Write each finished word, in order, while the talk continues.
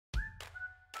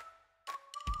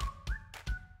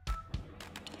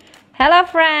Hello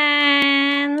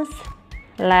friends,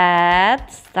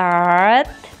 let's start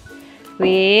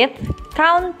with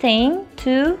counting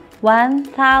to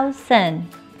 1000.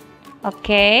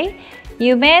 Okay,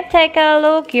 you may take a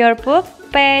look your book,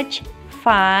 page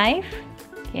 5.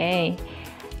 Okay,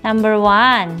 number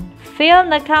 1, fill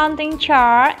the counting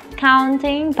chart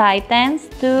counting by tens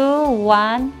to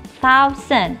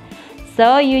 1000.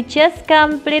 So you just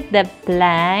complete the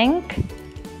blank,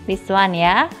 this one,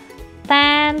 yeah.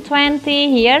 10, 20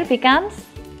 here becomes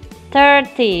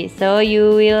 30. So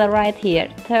you will write here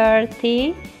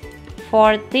 30,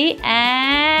 40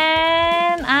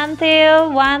 and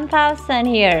until 1000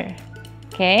 here.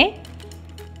 Okay.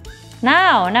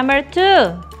 Now number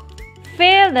 2,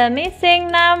 fill the missing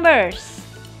numbers.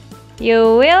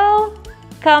 You will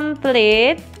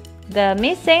complete the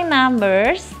missing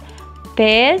numbers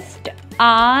based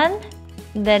on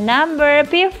the number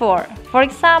before. For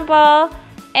example,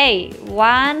 A,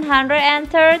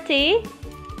 130.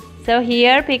 So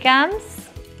here becomes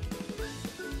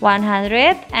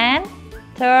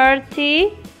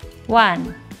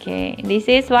 131. Okay, this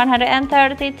is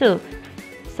 132.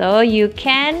 So you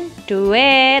can do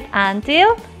it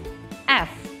until F.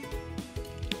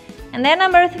 And then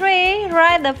number 3,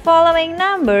 write the following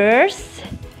numbers.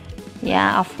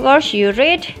 Yeah, of course you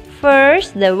read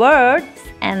first the words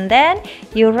and then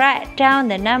you write down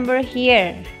the number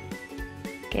here.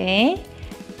 Okay,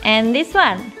 and this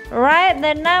one, write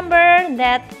the number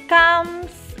that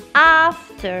comes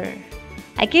after.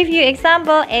 I give you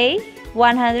example A,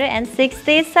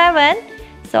 167.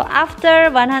 So after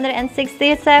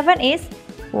 167 is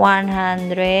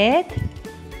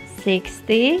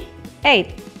 168.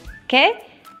 Okay,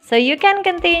 so you can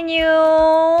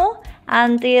continue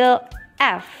until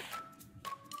F.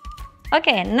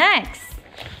 Okay, next.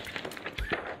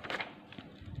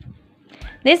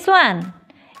 This one,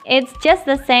 it's just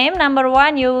the same. Number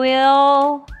 1, you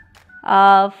will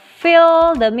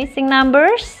fill the missing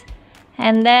numbers.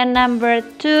 And then number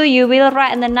 2, you will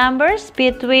write the numbers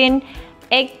between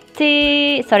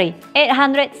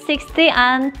 860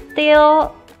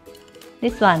 until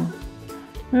this one,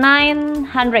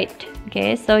 900.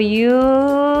 Okay, so you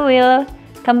will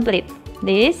complete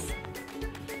this.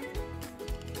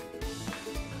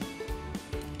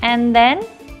 And then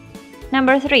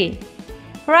number 3,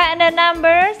 write the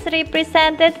numbers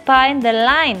represented by the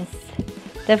lines.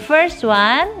 The first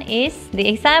one is the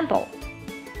example.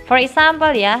 For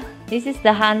example, yeah, this is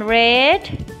the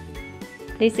 100,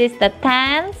 this is the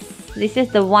tens, this is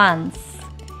the ones.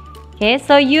 Okay,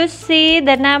 so you see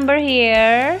the number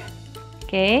here.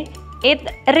 Okay, it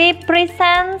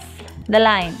represents the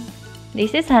line.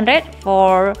 This is 100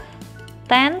 for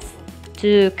tens,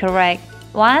 2 correct,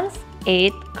 ones,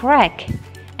 8 correct.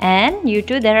 And you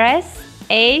do the rest.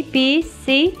 A, B,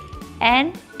 C,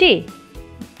 and D.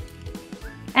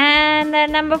 And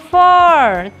then number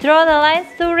 4, draw the lines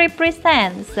to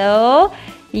represent. So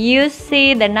you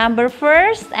see the number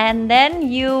first and then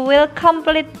you will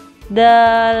complete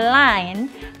the line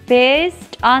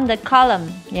based on the column.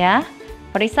 Yeah.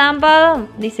 For example,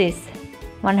 this is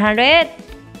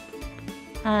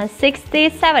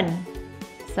 167.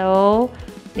 So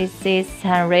this is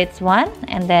 101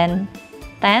 and then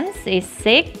tens is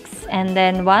 6 and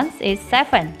then ones is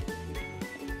 7.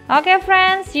 Okay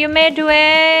friends, you may do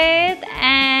it,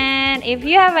 and if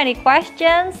you have any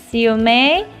questions you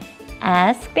may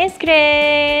ask Miss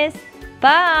Grace.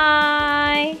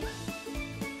 Bye.